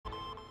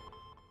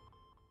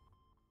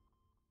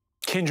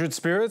Kindred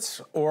spirits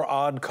or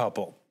odd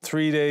couple?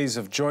 3 days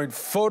of joint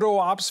photo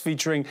ops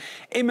featuring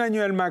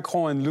Emmanuel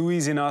Macron and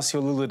Luiz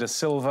Inacio Lula da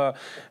Silva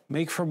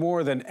make for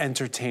more than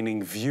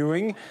entertaining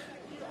viewing.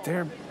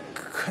 They're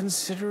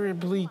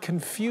considerably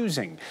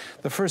confusing.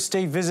 The first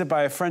state visit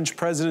by a French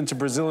president to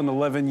Brazil in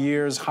 11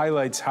 years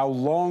highlights how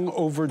long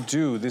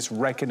overdue this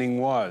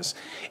reckoning was.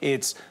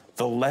 It's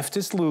the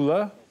leftist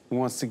Lula, who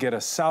wants to get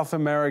a South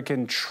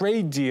American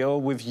trade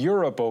deal with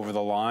Europe over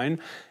the line,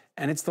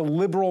 and it's the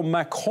liberal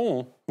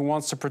Macron who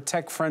wants to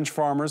protect French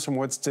farmers from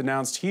what's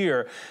denounced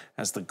here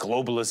as the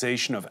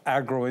globalization of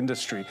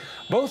agro-industry.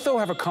 Both, though,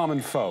 have a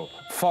common foe,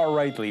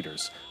 far-right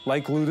leaders,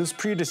 like Lula's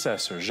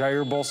predecessor,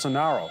 Jair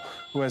Bolsonaro,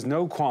 who has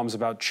no qualms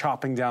about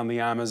chopping down the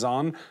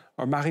Amazon,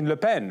 or Marine Le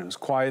Pen, who's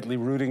quietly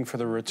rooting for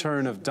the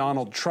return of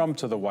Donald Trump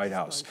to the White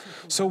House.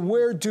 So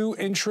where do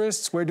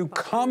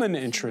common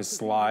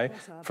interests lie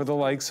for the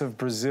likes of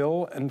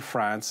Brazil and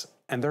France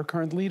and their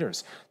current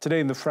leaders? Today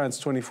in the France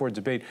 24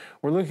 debate,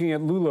 we're looking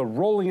at Lula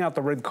rolling out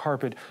the red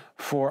carpet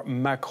for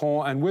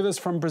Macron. And with us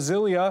from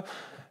Brasilia,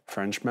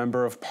 French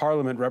member of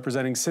parliament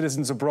representing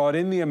citizens abroad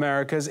in the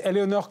Americas,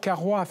 Eleonore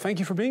Carrois. Thank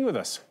you for being with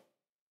us.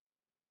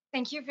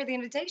 Thank you for the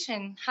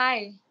invitation.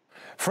 Hi.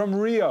 From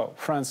Rio,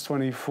 France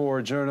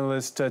 24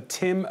 journalist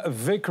Tim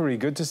Vickery.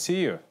 Good to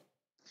see you.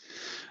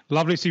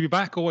 Lovely to be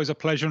back. Always a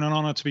pleasure and an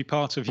honour to be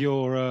part of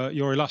your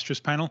illustrious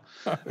panel.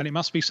 And it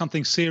must be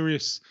something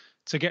serious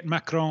to get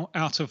Macron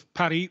out of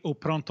Paris au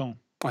printemps.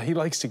 Well, he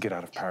likes to get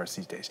out of Paris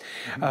these days.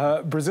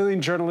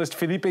 Brazilian journalist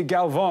Felipe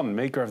Galvão,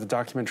 maker of the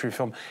documentary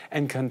film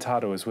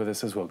Encantado, is with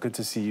us as well. Good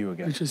to see you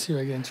again. Good to see you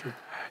again, too.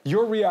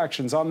 Your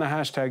reactions on the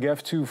hashtag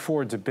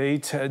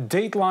F24debate.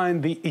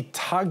 Dateline, the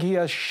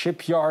Itagia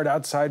shipyard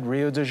outside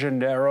Rio de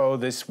Janeiro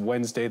this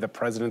Wednesday. The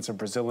presidents of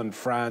Brazil and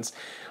France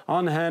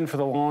on hand for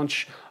the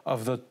launch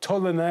of the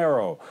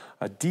Toleneiro,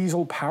 a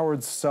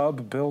diesel-powered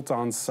sub built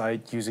on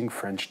site using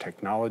French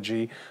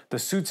technology. The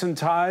suits and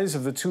ties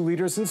of the two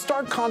leaders in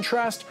stark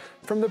contrast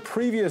from the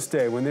previous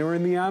day when they were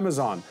in the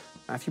Amazon.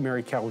 Matthew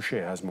Mary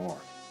Carouchet has more.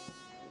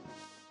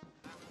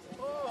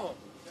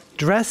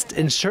 Dressed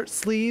in shirt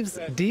sleeves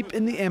deep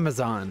in the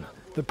Amazon,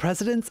 the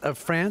presidents of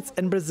France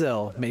and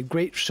Brazil made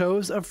great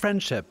shows of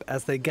friendship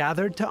as they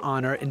gathered to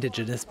honor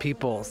indigenous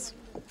peoples.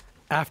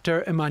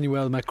 After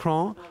Emmanuel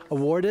Macron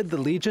awarded the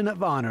Legion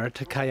of Honor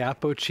to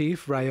Kayapo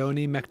chief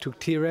Rayoni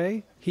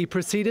Mectuktire, he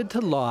proceeded to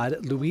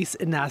laud Luiz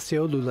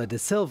Inacio Lula da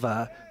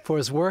Silva for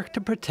his work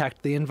to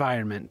protect the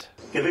environment.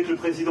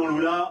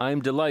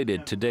 I'm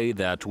delighted today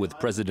that with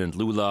President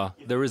Lula,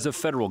 there is a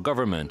federal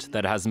government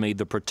that has made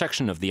the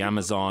protection of the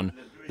Amazon,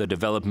 the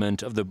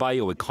development of the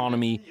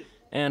bioeconomy,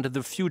 and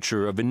the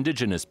future of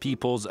indigenous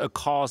peoples a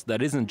cause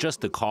that isn't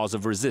just a cause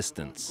of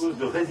resistance.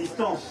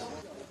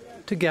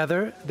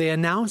 Together, they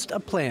announced a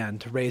plan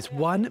to raise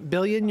 1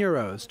 billion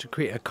euros to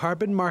create a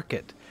carbon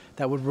market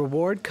that would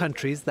reward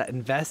countries that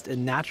invest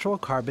in natural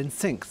carbon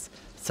sinks,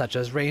 such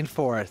as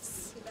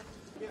rainforests.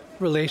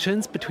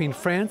 Relations between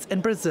France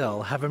and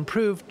Brazil have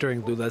improved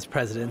during Lula's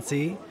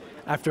presidency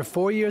after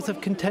 4 years of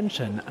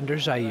contention under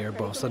Jair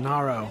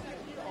Bolsonaro.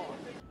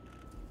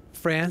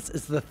 France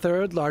is the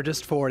third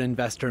largest foreign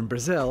investor in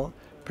Brazil,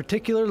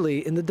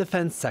 particularly in the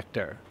defense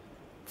sector.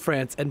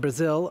 France and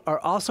Brazil are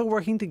also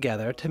working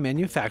together to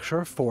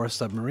manufacture 4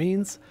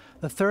 submarines,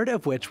 the third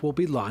of which will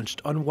be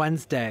launched on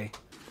Wednesday.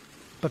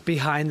 But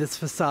behind this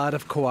facade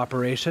of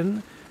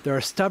cooperation, there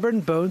are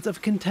stubborn bones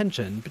of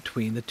contention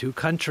between the two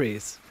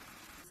countries.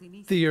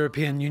 The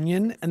European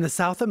Union and the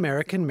South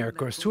American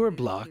Mercosur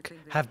bloc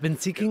have been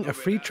seeking a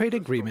free trade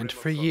agreement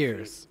for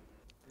years.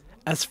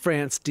 As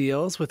France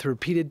deals with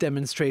repeated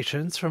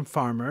demonstrations from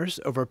farmers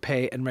over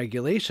pay and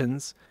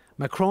regulations,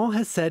 Macron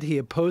has said he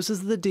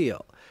opposes the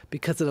deal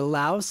because it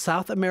allows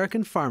South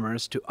American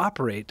farmers to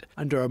operate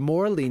under a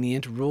more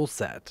lenient rule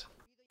set.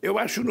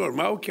 I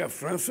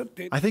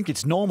think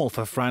it's normal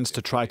for France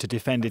to try to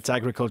defend its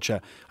agriculture.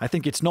 I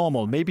think it's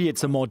normal. Maybe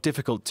it's a more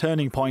difficult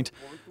turning point,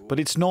 but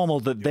it's normal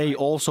that they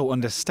also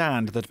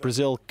understand that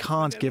Brazil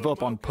can't give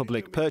up on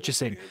public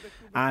purchasing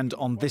and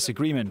on this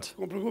agreement.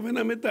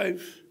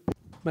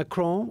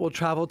 Macron will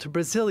travel to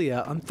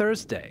Brasilia on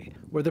Thursday,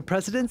 where the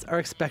presidents are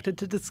expected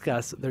to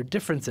discuss their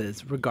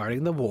differences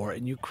regarding the war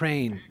in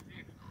Ukraine.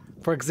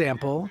 For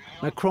example,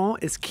 Macron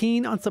is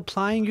keen on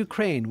supplying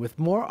Ukraine with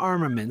more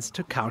armaments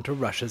to counter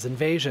Russia's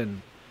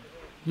invasion.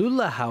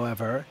 Lula,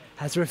 however,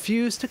 has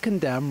refused to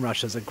condemn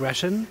Russia's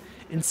aggression,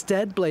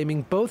 instead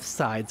blaming both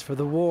sides for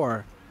the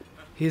war.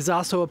 He has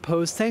also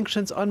opposed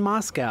sanctions on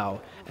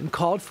Moscow and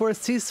called for a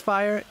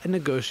ceasefire and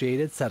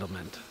negotiated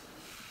settlement.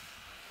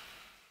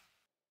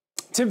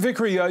 Tim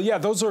Vickery,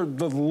 those are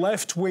the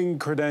left-wing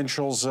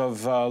credentials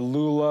of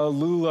Lula.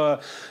 Lula,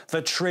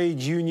 the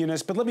trade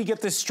unionist. But let me get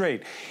this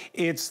straight.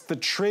 It's the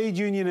trade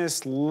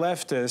unionist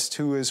leftist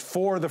who is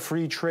for the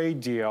free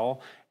trade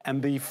deal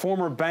and the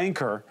former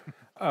banker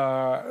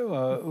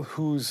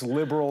who's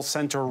liberal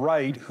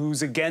center-right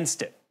who's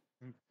against it.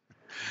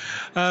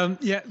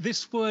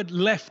 This word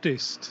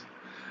leftist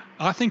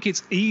I think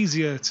it's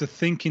easier to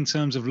think in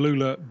terms of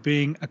Lula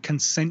being a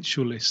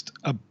consensualist,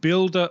 a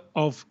builder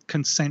of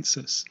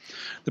consensus.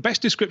 The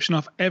best description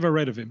I've ever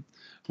read of him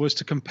was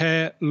to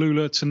compare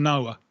Lula to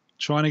Noah,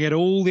 trying to get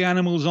all the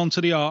animals onto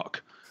the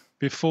ark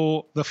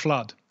before the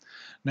flood.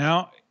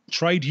 Now,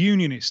 trade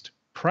unionist,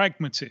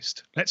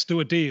 pragmatist, let's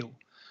do a deal.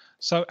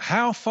 So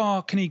how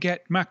far can he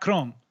get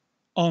Macron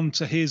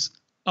onto his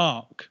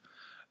ark?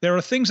 There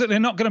are things that they're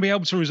not going to be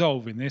able to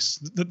resolve in this.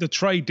 The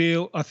trade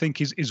deal, I think,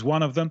 is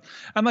one of them.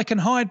 And they can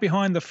hide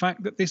behind the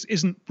fact that this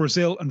isn't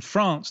Brazil and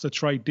France, the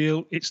trade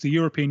deal. It's the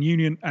European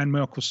Union and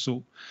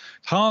Mercosur.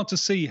 It's hard to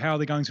see how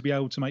they're going to be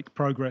able to make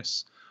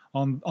progress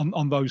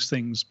on those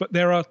things. But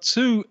there are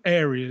two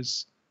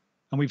areas,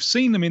 and we've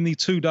seen them in the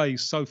 2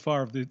 days so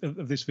far of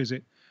this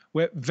visit,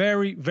 where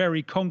very,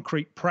 very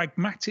concrete,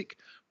 pragmatic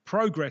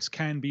progress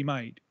can be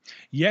made.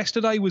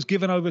 Yesterday was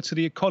given over to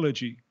the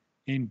ecology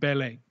in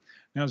Belém.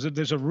 Now,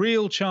 there's a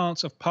real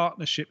chance of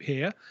partnership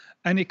here,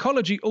 and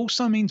ecology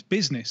also means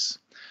business.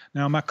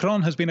 Now,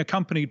 Macron has been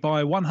accompanied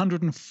by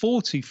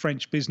 140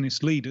 French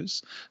business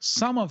leaders.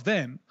 Some of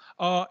them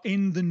are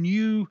in the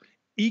new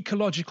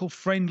ecological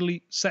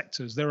friendly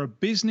sectors. There are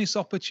business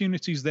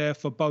opportunities there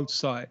for both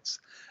sides.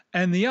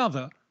 And the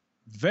other,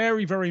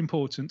 very, very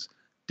important,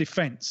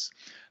 defense.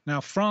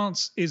 Now,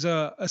 France is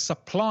a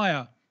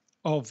supplier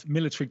of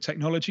military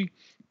technology.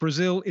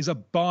 Brazil is a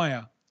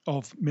buyer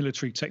of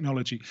military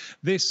technology.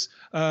 This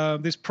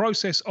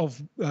process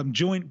of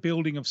joint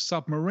building of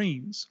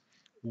submarines,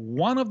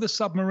 one of the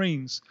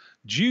submarines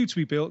due to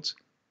be built,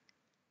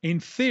 in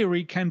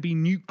theory, can be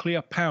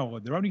nuclear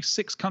powered. There are only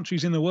 6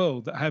 countries in the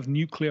world that have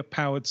nuclear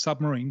powered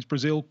submarines.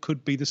 Brazil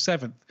could be the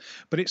 7th,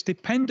 but it's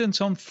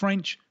dependent on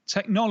French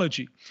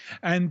technology.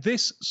 And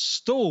this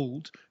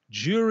stalled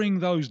during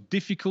those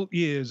difficult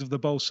years of the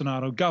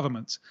Bolsonaro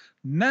government.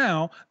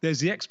 Now there's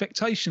the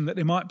expectation that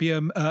there might be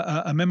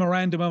a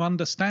memorandum of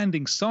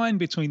understanding signed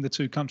between the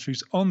two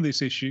countries on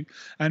this issue,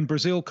 and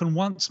Brazil can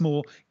once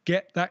more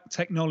get that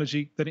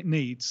technology that it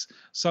needs.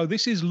 So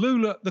this is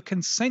Lula, the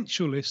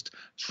consensualist,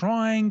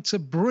 trying to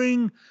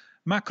bring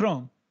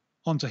Macron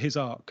onto his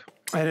arc.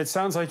 And it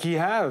sounds like he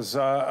has.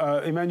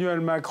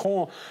 Emmanuel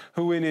Macron,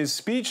 who in his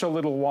speech a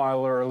little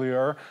while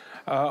earlier,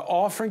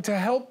 offering to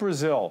help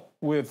Brazil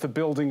with the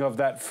building of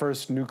that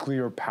first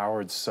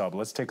nuclear-powered sub.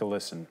 Let's take a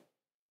listen.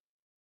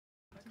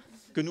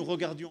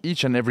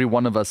 Each and every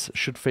one of us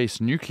should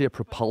face nuclear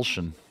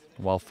propulsion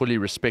while fully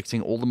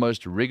respecting all the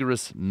most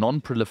rigorous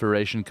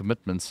non-proliferation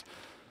commitments.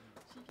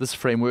 This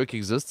framework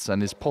exists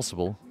and is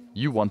possible.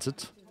 You want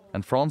it,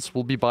 and France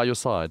will be by your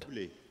side.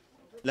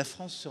 La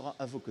France sera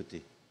à vos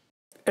côtés.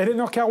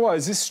 Eleanor Carrois,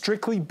 is this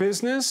strictly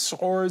business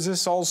or is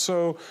this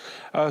also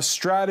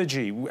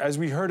strategy? As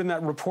we heard in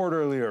that report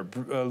earlier,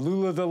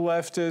 Lula, the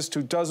leftist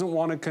who doesn't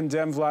want to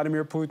condemn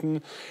Vladimir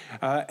Putin,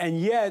 and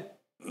yet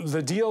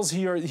the deals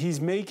he's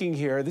making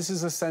here, this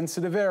is a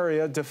sensitive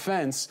area,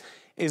 defense,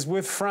 is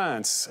with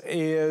France.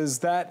 Is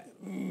that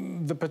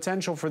the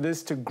potential for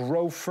this to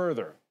grow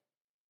further?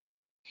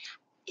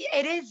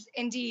 It is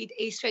indeed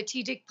a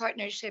strategic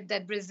partnership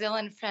that Brazil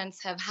and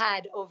France have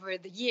had over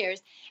the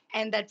years,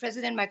 and that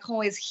President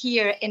Macron is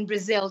here in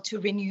Brazil to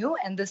renew,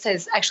 and this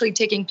is actually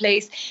taking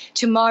place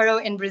tomorrow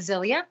in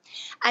Brasilia.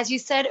 As you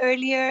said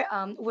earlier,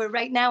 we're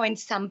right now in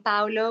São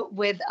Paulo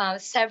with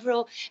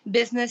several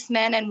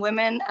businessmen and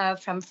women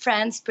from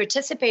France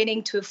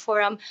participating to a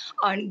forum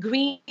on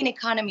green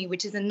economy,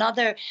 which is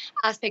another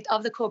aspect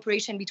of the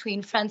cooperation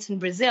between France and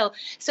Brazil.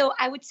 So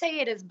I would say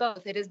it is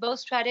both. It is both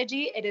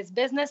strategy, it is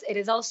business, it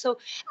is also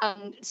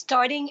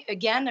starting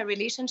again a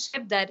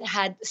relationship that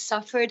had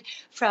suffered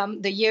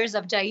from the years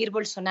of Jair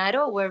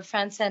Bolsonaro, where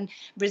France and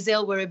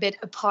Brazil were a bit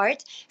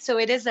apart. So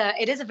it is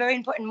a very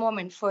important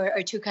moment for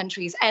our two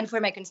countries and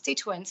for my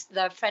constituents,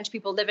 the French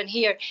people living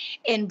here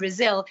in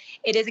Brazil.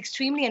 It is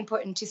extremely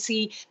important to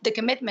see the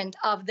commitment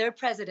of their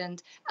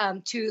president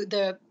to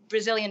the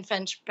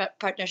Brazilian-French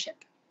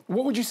partnership.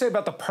 What would you say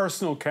about the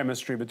personal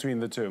chemistry between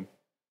the two?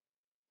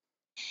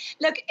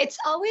 Look, it's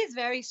always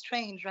very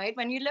strange, right?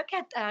 When you look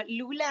at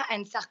Lula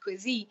and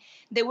Sarkozy,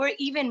 they were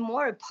even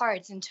more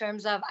apart in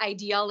terms of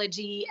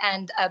ideology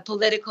and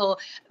political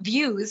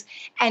views,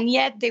 and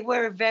yet they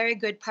were a very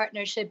good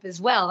partnership as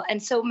well.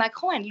 And so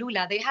Macron and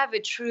Lula, they have a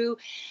true,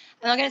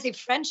 I'm not going to say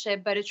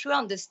friendship, but a true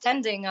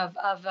understanding of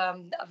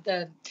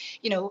the,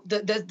 you know,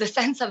 the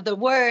sense of the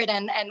word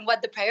and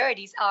what the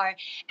priorities are.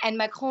 And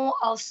Macron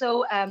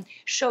also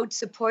showed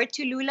support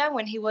to Lula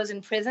when he was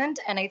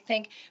imprisoned, and I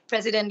think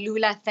President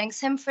Lula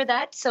thanks him for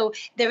that. So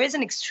there is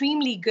an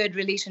extremely good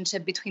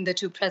relationship between the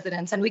two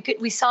presidents, and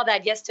we saw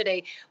that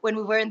yesterday when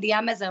we were in the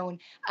Amazon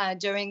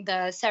during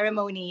the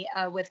ceremony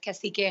with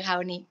Cacique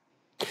Raoni.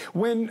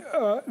 When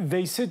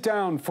they sit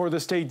down for the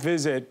state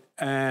visit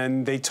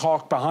and they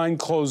talk behind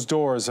closed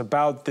doors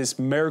about this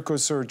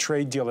Mercosur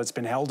trade deal that's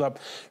been held up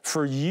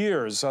for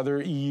years,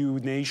 other EU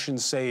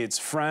nations say it's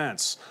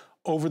France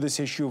over this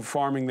issue of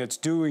farming that's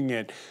doing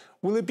it.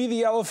 Will it be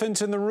the elephant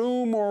in the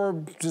room,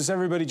 or does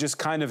everybody just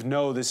kind of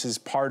know this is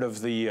part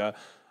of the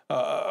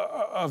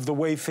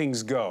way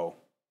things go?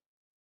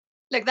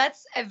 Look,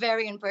 that's a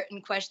very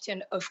important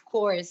question, of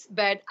course,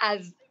 but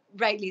as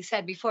rightly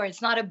said before,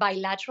 it's not a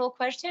bilateral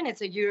question,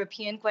 it's a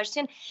European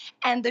question.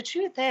 And the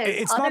truth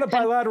is, it's not a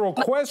bilateral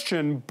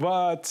question,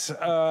 but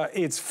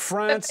it's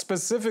France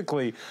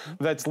specifically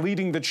that's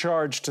leading the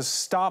charge to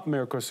stop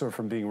Mercosur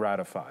from being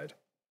ratified.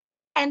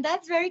 And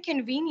that's very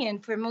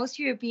convenient for most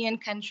European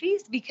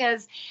countries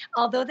because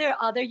although there are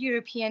other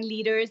European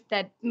leaders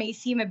that may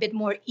seem a bit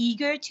more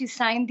eager to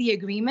sign the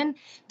agreement,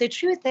 the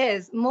truth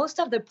is most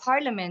of the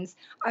parliaments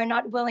are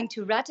not willing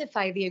to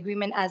ratify the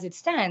agreement as it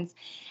stands.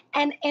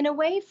 And in a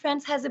way,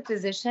 France has a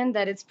position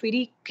that is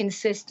pretty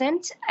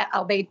consistent,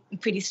 albeit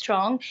pretty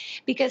strong,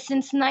 because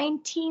since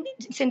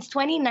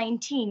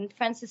 2019,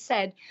 France has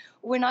said,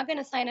 we're not going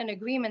to sign an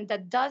agreement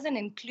that doesn't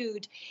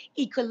include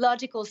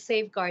ecological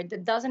safeguard,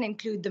 that doesn't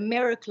include the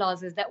mirror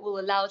clauses that will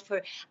allow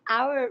for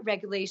our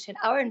regulation,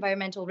 our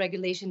environmental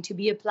regulation to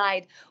be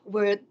applied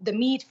where the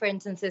meat, for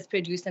instance, is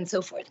produced and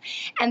so forth.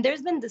 And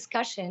there's been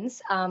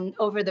discussions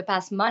over the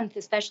past month,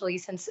 especially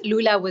since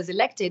Lula was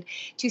elected,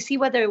 to see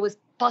whether it was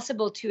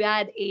possible to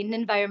add an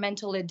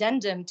environmental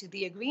addendum to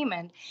the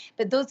agreement,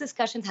 but those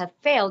discussions have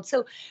failed.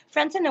 So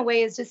France, in a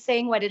way, is just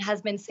saying what it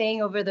has been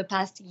saying over the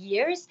past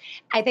years.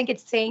 I think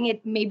it's saying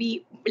it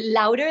maybe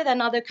louder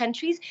than other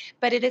countries,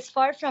 but it is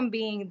far from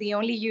being the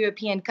only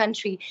European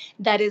country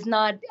that is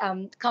not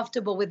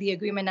comfortable with the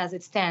agreement as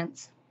it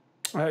stands.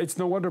 It's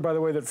no wonder, by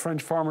the way, that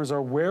French farmers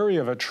are wary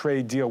of a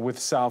trade deal with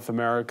South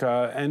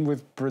America and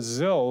with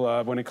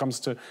Brazil when it comes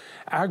to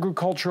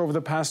agriculture over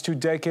the past 2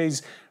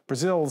 decades.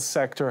 Brazil's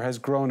sector has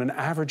grown an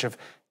average of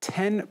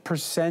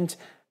 10%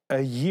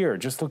 a year.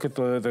 Just look at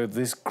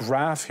this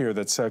graph here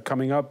that's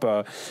coming up,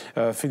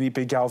 Felipe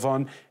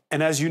Galvão.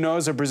 And as you know,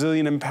 as a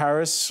Brazilian in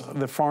Paris,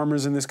 the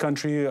farmers in this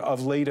country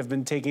of late have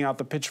been taking out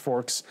the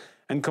pitchforks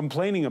and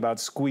complaining about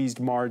squeezed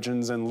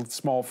margins and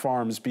small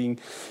farms being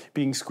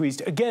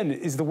squeezed. Again,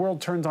 is the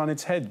world turned on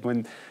its head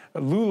when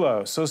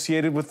Lula,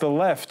 associated with the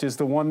left, is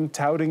the one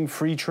touting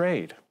free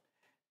trade?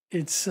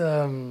 It's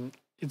a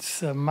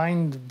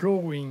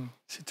mind-blowing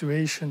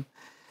situation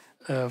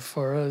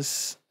for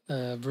us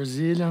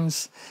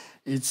Brazilians.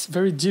 It's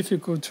very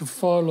difficult to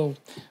follow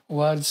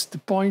what's the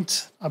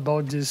point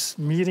about this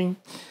meeting.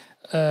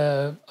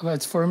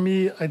 But for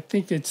me, I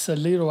think it's a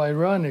little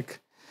ironic.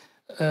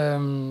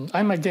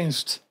 I'm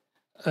against,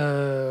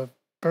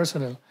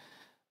 personally,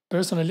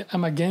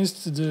 I'm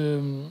against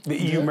the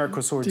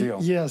EU-Mercosur deal.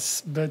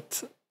 Yes,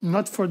 but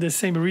not for the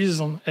same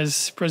reason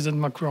as President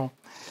Macron.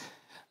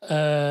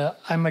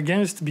 I'm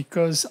against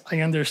because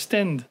I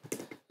understand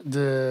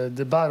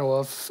the battle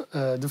of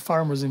the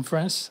farmers in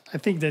France. I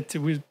think that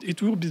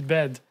it will be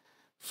bad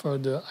for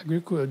the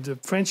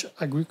French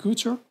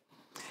agriculture,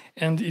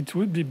 and it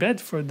would be bad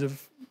for the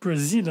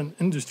Brazilian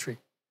industry.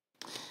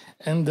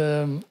 And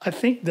I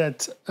think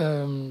that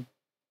the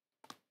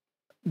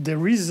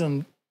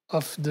reason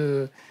of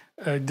the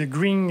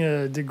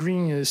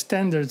green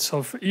standards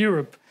of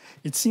Europe,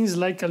 it seems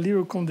like a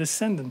little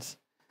condescendent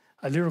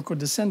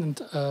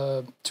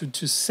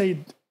to say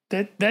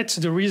that that's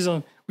the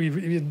reason we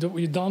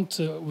don't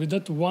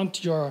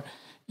want your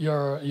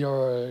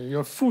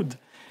food,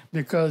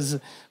 because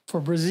for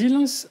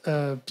Brazilians,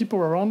 people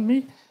around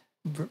me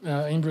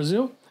in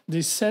Brazil,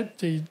 they said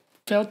they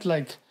felt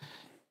like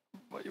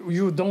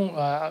you don't.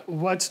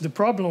 What's the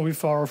problem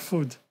with our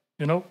food?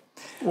 You know.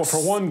 Well,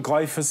 for one,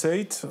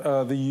 glyphosate,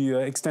 the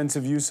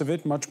extensive use of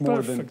it, much more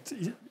Perfect.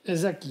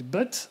 Exactly.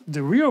 But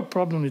the real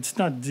problem is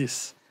not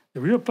this.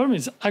 The real problem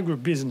is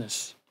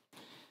agribusiness.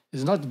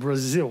 It's not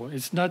Brazil.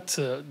 It's not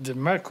the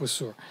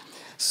Mercosur.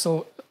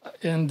 So,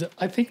 and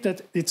I think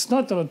that it's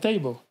not on the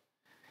table.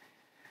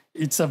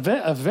 It's a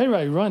very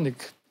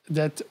ironic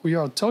that we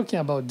are talking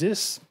about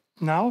this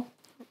now.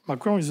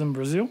 Macron is in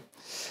Brazil,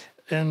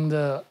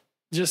 and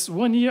just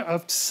 1 year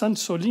after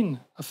Sainte-Soline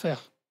affair,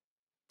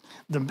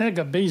 the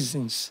mega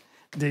basins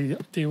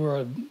they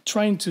were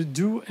trying to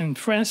do in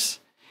France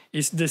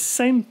is the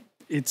same.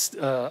 It's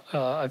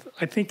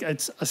I think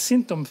it's a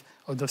symptom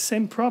of the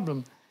same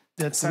problem.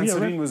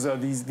 Sainte-Soline was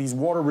these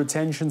water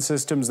retention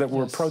systems that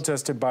were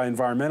protested by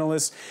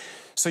environmentalists.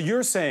 So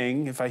you're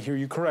saying, if I hear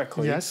you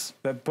correctly,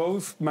 that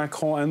both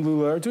Macron and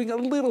Lula are doing a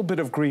little bit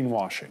of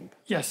greenwashing.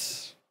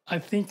 Yes, I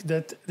think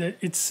that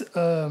it's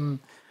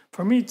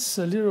for me it's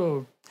a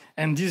little,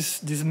 and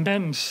these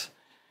memes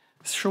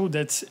show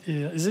that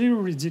it's a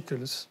little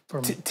ridiculous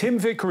for me. Tim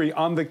Vickery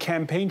on the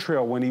campaign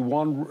trail when he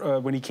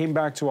won, when he came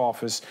back to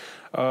office,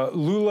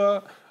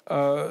 Lula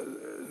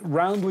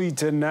roundly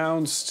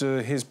denounced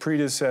his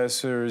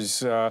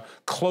predecessor's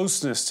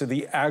closeness to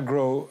the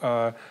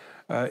agro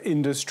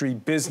industry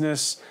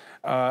business.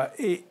 Has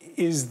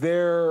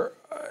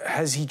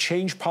he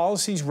changed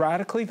policies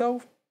radically,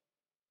 though?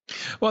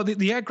 Well,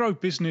 the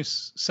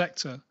agro-business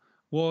sector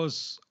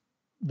was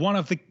one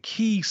of the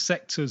key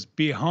sectors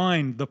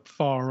behind the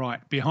far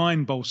right,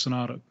 behind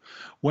Bolsonaro,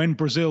 when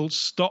Brazil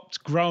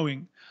stopped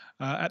growing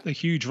at the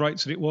huge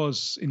rates that it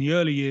was in the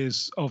early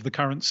years of the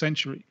current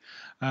century.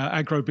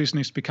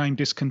 Agro-business became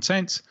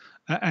discontent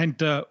and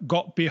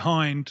got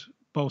behind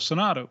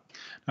Bolsonaro.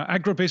 Now,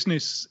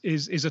 agribusiness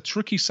is a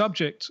tricky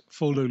subject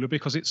for Lula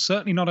because it's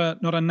certainly not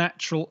a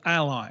natural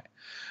ally.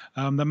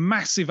 The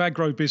massive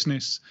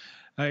agribusiness,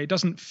 it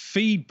doesn't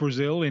feed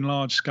Brazil in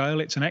large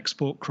scale. It's an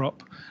export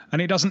crop,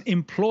 and it doesn't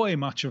employ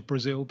much of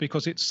Brazil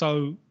because it's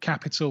so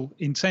capital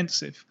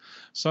intensive.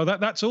 So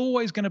that's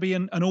always going to be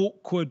an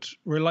awkward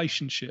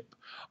relationship.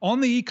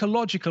 On the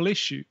ecological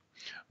issue,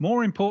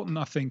 more important,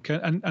 I think,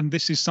 and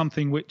this is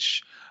something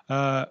which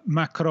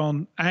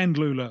Macron and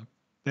Lula,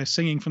 they're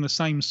singing from the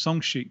same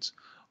song sheet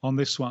on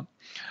this one.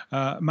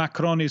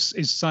 Macron is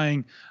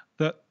saying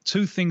that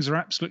two things are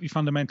absolutely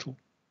fundamental: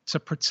 to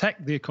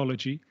protect the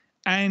ecology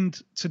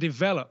and to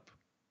develop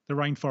the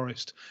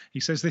rainforest. He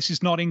says this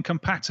is not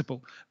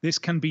incompatible. This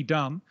can be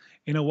done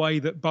in a way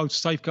that both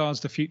safeguards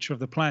the future of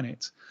the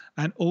planet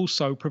and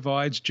also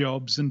provides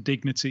jobs and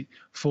dignity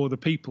for the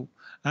people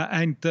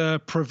and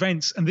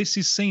prevents, and this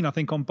is seen, I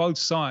think, on both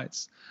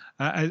sides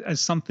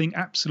as something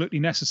absolutely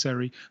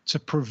necessary to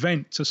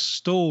prevent, to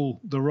stall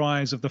the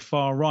rise of the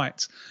far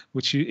right,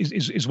 which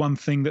is one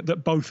thing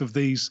that both of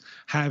these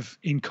have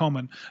in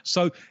common.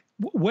 So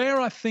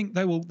where I think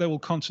they will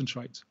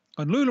concentrate,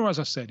 and Lula, as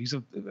I said, he's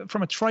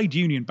from a trade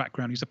union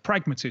background. He's a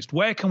pragmatist.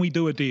 Where can we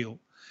do a deal?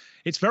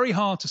 It's very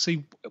hard to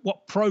see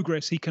what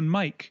progress he can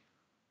make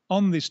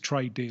on this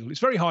trade deal. It's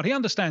very hard. He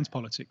understands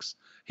politics.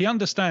 He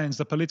understands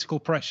the political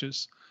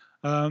pressures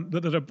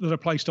that are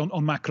placed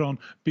on Macron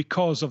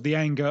because of the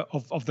anger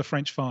of the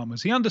French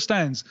farmers. He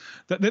understands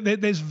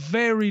that there's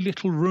very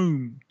little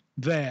room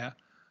there.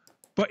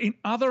 But in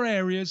other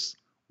areas,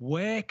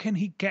 where can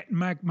he get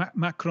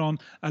Macron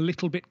a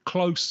little bit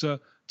closer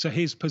to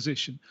his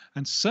position?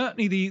 And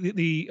certainly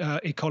the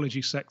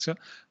ecology sector,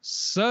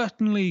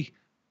 certainly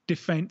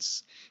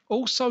defense,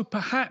 also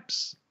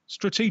perhaps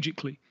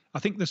strategically. I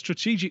think the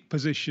strategic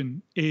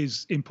position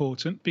is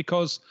important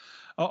because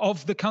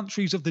of the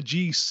countries of the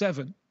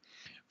G7,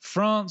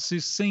 France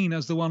is seen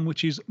as the one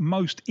which is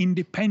most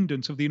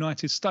independent of the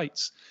United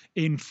States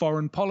in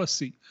foreign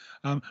policy.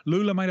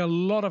 Lula made a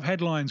lot of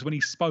headlines when he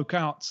spoke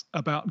out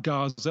about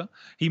Gaza.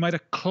 He made a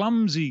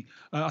clumsy,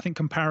 I think,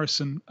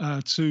 comparison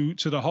to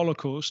the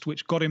Holocaust,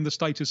 which got him the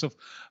status of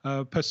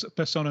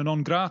persona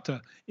non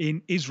grata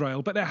in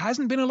Israel. But there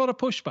hasn't been a lot of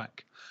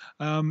pushback.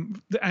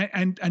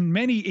 And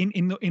many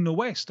in the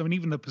West, I mean,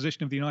 even the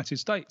position of the United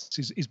States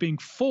is being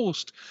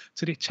forced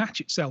to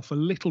detach itself a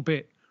little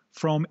bit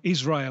from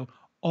Israel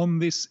on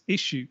this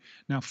issue.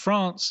 Now,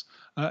 France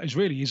is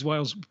really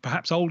Israel's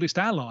perhaps oldest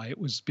ally. It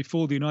was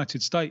before the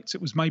United States.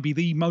 It was maybe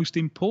the most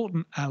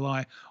important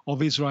ally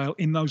of Israel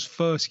in those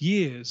first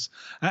years.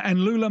 And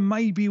Lula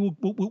maybe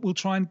will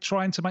try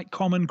to make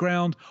common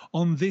ground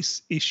on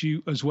this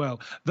issue as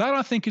well. That,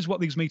 I think, is what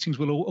these meetings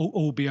will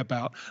all be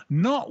about.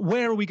 Not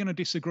where are we going to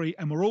disagree,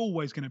 and we're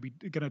always going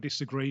to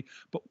disagree,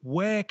 but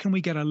where can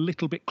we get a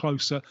little bit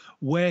closer?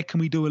 Where can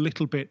we do a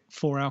little bit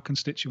for our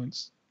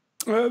constituents?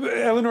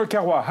 Eleanor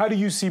Carrois, how do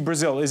you see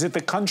Brazil? Is it the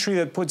country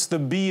that puts the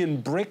B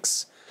in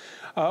BRICS,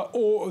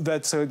 or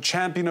that's a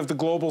champion of the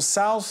global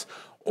South,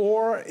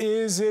 or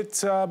is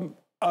it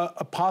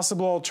a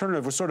possible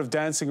alternative? We're sort of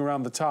dancing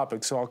around the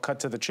topic, so I'll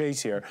cut to the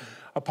chase here.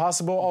 A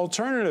possible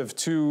alternative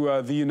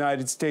to the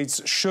United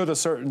States should a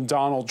certain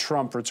Donald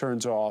Trump return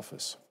to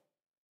office?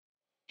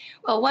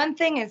 Well, one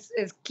thing is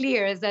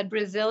clear is that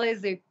Brazil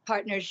is a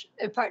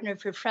partner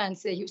for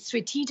France, a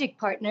strategic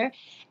partner,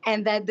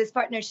 and that this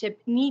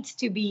partnership needs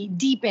to be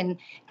deepened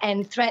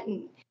and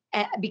threatened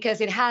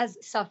because it has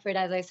suffered,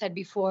 as I said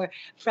before,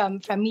 from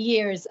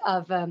years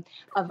of a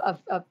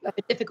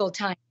difficult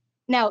time.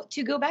 Now,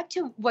 to go back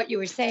to what you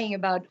were saying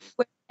about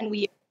where can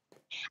we.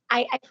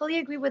 I fully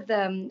agree with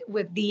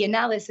the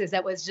analysis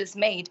that was just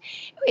made.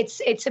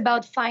 It's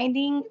about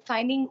finding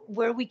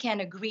where we can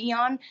agree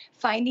on,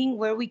 finding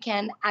where we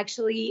can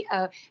actually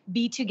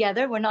be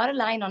together. We're not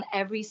aligned on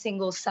every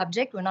single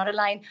subject. We're not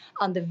aligned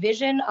on the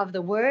vision of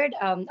the word,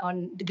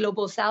 on the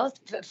global South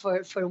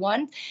for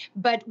one,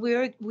 but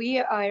we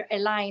are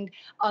aligned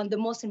on the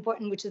most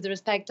important, which is the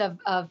respect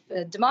of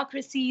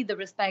democracy, the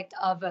respect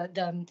of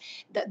the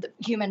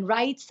human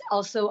rights,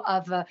 also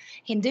of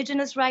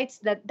indigenous rights.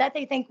 That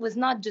I think was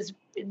not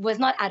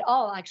at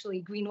all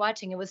actually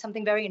greenwashing. It was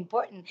something very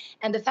important.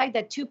 And the fact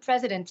that two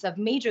presidents of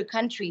major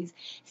countries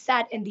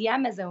sat in the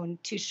Amazon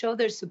to show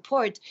their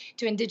support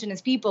to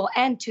indigenous people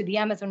and to the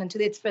Amazon and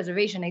to its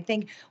preservation, I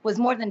think was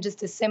more than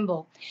just a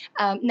symbol.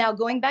 Now,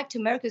 going back to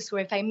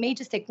Mercosur, if I may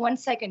just take 1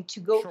 second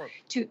to go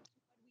to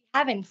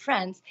have in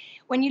France,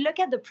 when you look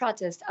at the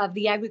protest of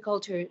the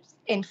agriculture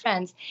in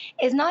France,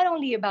 is not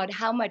only about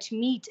how much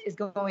meat is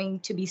going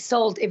to be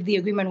sold if the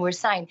agreement were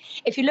signed.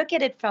 If you look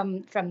at it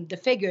from the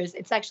figures,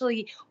 it's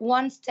actually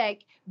 1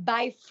 steak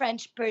by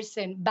French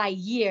person by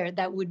year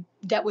that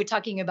we're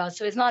talking about.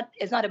 So it's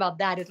not about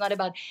that. It's not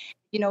about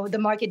the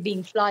market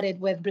being flooded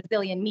with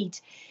Brazilian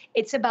meat.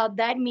 It's about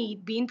that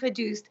meat being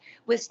produced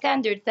with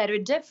standards that are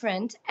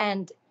different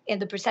and in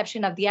the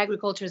perception of the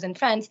agricultures in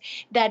France,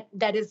 that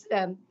is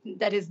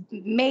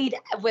made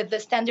with the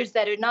standards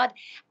that are not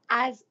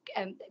as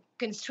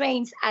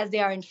constraints as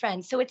they are in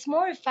France. So it's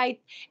more a fight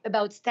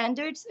about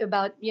standards,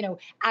 about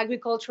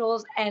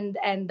agriculturals and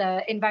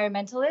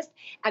environmentalists,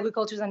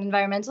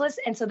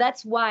 and so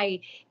that's why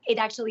it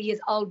actually is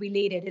all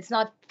related. It's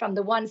not from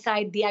the one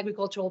side the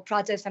agricultural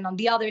protest, and on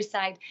the other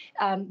side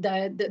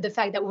the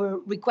fact that we're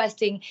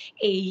requesting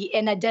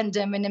an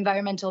addendum, an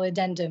environmental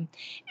addendum,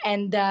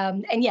 and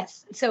yes,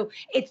 so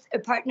it's a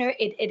partner.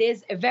 It is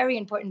a very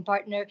important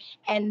partner,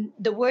 and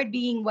the word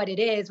being what it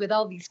is with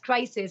all these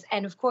crises,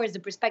 and of course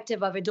the perspective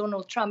of a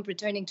Donald Trump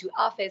returning to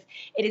office,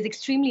 it is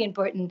extremely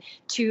important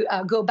to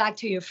go back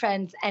to your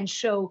friends and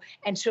show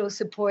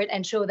support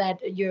and show that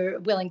you're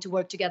willing to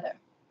work together.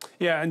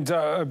 Yeah, and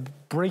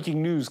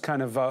breaking news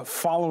kind of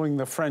following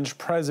the French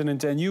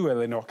president and you,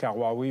 Eleanor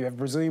Carrois. We have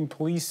Brazilian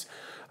police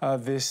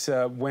this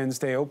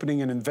Wednesday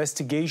opening an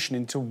investigation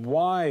into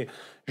why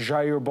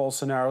Jair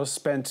Bolsonaro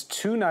spent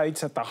 2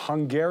 nights at the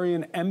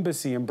Hungarian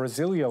embassy in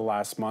Brasilia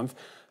last month.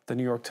 The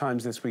New York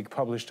Times this week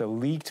published a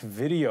leaked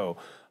video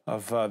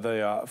of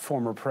the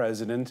former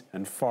president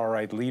and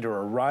far-right leader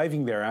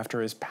arriving there after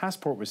his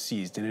passport was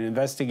seized in an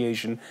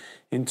investigation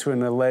into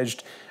an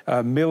alleged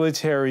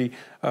military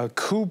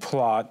coup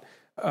plot.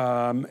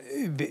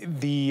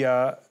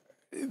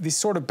 These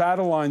sort of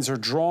battle lines are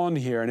drawn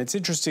here, and it's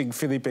interesting,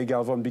 Felipe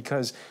Galvão,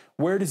 because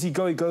where does he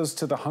go? He goes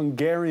to the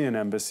Hungarian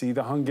embassy.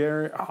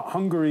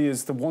 Hungary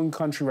is the one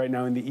country right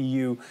now in the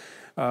EU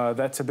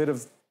that's a bit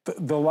of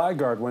the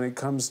laggard when it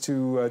comes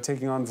to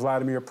taking on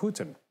Vladimir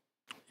Putin.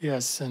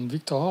 Yes, and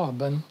Viktor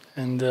Orban,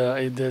 and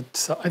I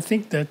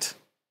think that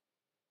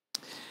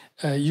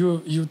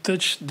you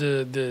touched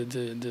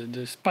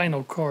the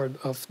spinal cord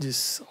of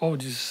this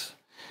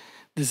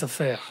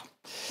affair.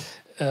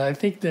 I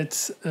think that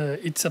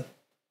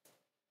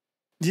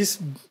this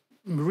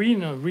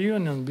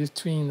reunion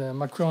between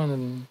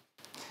Macron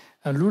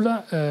and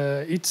Lula,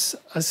 it's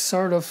a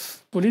sort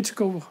of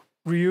political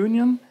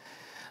reunion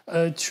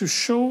to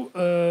show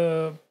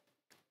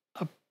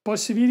a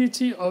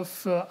possibility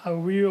of a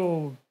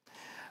real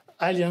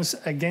alliance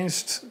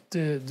against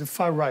the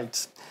far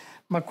right.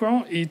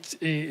 Macron, we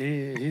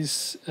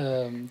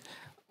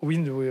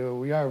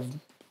are.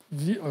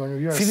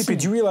 Felipe,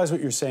 do you realize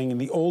what you're saying? In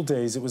the old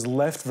days, it was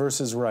left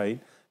versus right.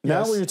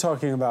 Now what you're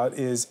talking about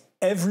is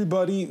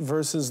everybody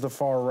versus the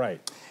far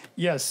right.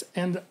 Yes,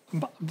 and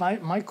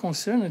my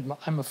concern,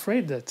 I'm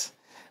afraid that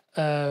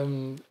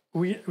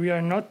we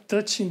are not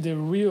touching the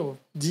real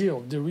deal,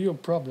 the real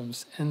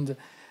problems, and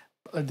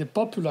the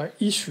popular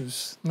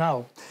issues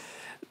now.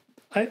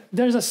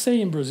 There's a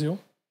saying in Brazil.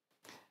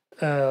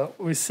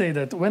 We say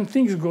that when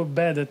things go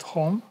bad at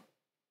home,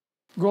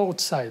 go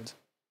outside,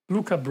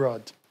 look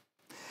abroad.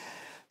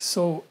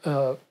 So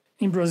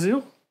in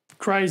Brazil,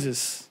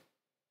 crisis,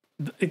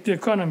 the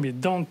economy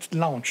don't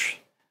launch.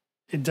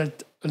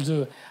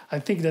 I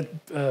think that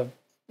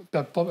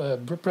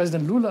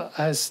President Lula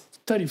has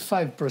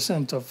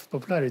 35% of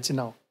popularity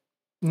now.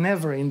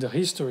 Never in the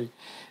history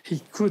he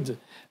could,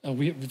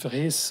 with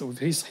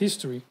his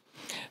history,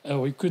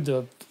 we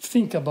could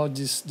think about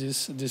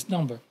this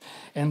number.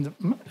 And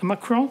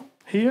Macron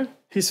here,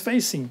 he's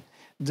facing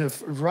the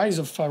rise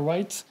of far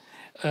right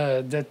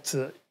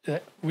that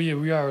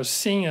we are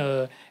seeing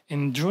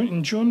in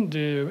June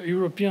the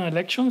European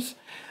elections.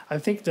 I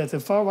think that the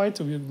far right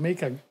will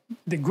make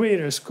the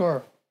greater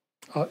score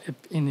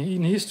in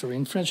history,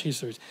 in French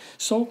history.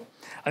 So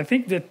I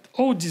think that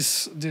all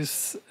this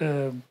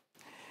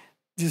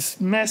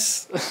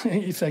mess,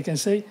 if I can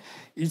say,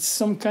 it's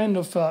some kind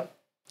of a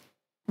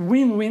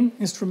win-win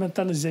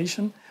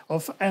instrumentalization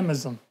of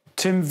Amazon.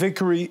 Tim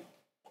Vickery,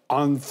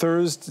 on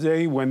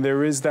Thursday, when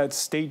there is that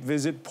state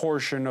visit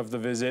portion of the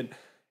visit,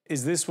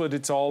 is this what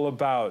it's all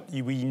about?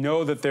 We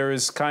know that there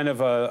is kind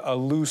of a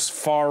loose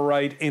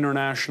far-right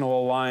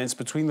international alliance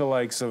between the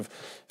likes of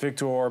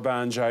Viktor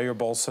Orban, Jair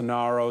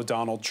Bolsonaro,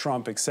 Donald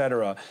Trump,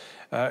 etc.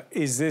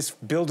 Is this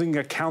building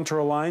a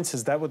counter-alliance?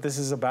 Is that what this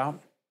is about?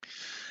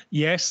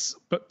 Yes,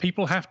 but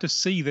people have to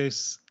see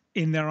this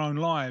in their own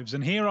lives.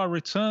 And here I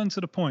return to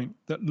the point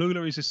that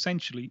Lula is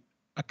essentially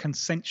a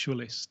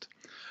consensualist.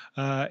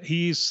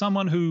 He is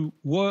someone who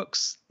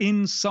works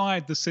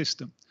inside the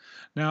system.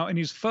 Now, in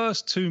his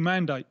first 2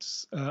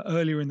 mandates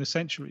earlier in the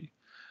century,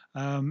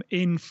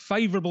 in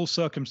favorable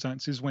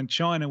circumstances when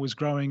China was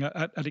growing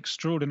at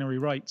extraordinary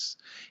rates,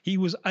 he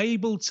was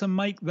able to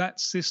make that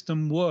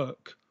system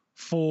work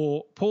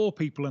for poor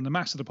people and the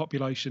mass of the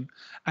population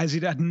as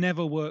it had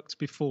never worked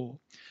before.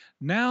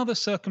 Now the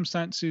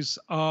circumstances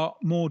are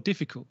more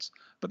difficult,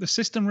 but the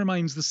system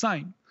remains the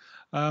same.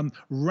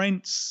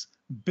 Rents,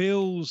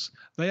 bills,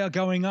 they are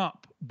going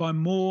up by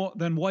more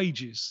than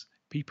wages.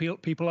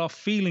 People are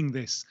feeling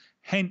this,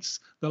 hence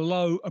the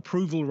low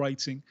approval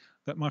rating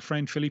that my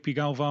friend Felipe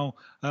Galvão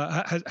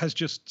has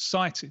just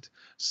cited.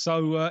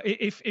 So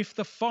if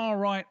the far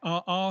right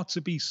are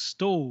to be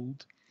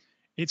stalled,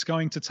 it's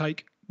going to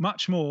take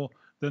much more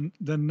than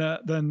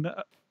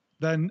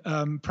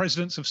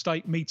presidents of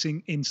state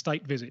meeting in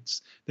state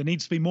visits. There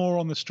needs to be more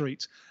on the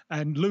street,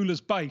 and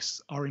Lula's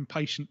base are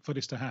impatient for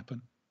this to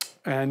happen.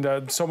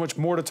 And so much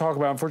more to talk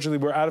about. Unfortunately,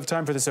 we're out of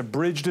time for this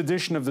abridged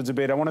edition of the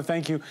debate. I want to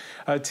thank you,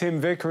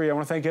 Tim Vickery. I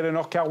want to thank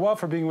Eleanor Carrois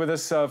for being with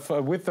us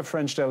with the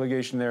French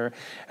delegation there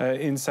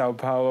in Sao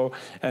Paulo,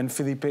 and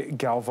Philippe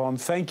Galvan.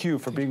 Thank you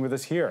for being with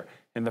us here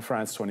in the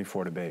France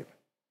 24 debate.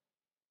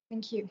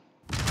 Thank you.